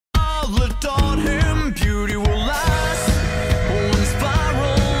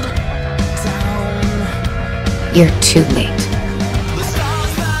you're too late.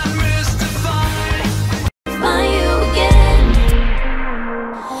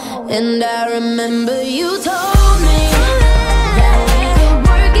 And I remember you told me that we could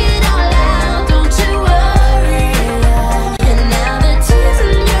work it all out, don't you worry. And now the tears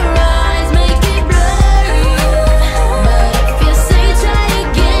in your eyes make it blurry. But if you say try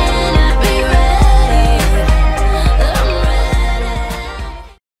again, I'll be ready. I'm ready.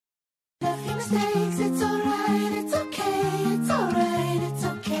 A few mistakes, it's alright, it's okay, it's alright, it's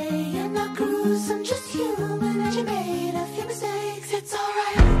okay. I'm not Bruce, I'm just human, and you made a few mistakes, it's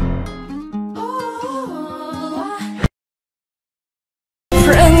alright.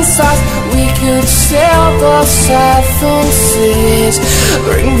 Princess, we could sail the 7 seas,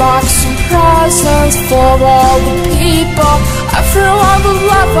 bring back some presents for all the people. Everyone would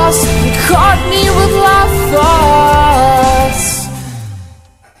love us, and Courtney would love us.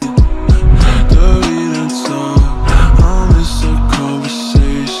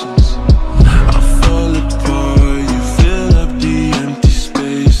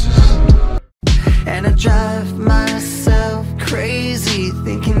 And I drive myself crazy,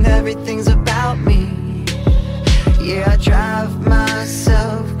 thinking everything's about me. Yeah, I drive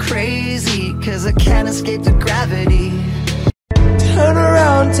myself crazy, cause I can't escape the gravity. Turn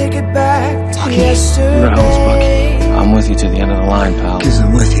around, take it back to Bucky, yesterday. where the hell's Bucky? I'm with you to the end of the line, pal. Because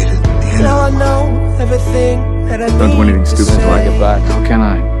I'm with you to the end. Now I know everything that I need. Don't do anything stupid until I get back. How can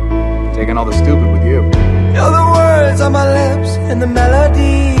I? Taking all the stupid with you. You're the words on my lips and the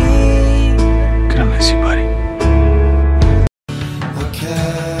melody. Gonna miss you, buddy.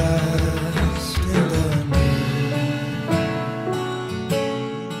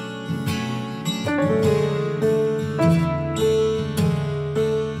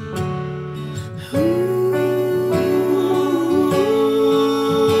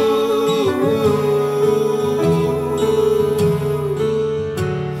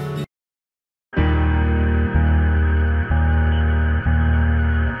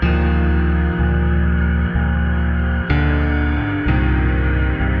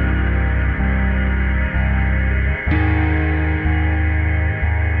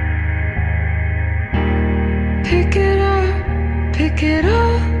 Pick it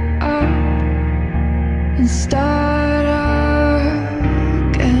all up and start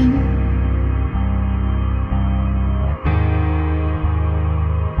again.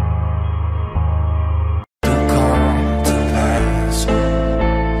 Don't come to pass, and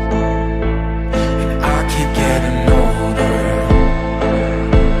I keep getting older.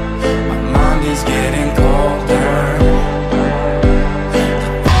 My mind is getting colder.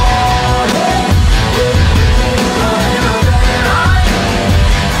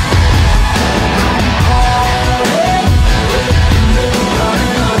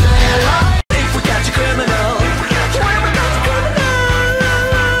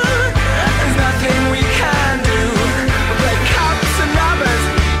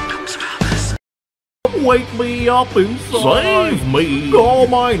 Wake me up inside. Save me. Call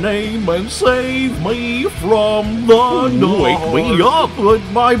my name and save me from the night. Wake me up with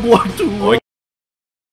my blood to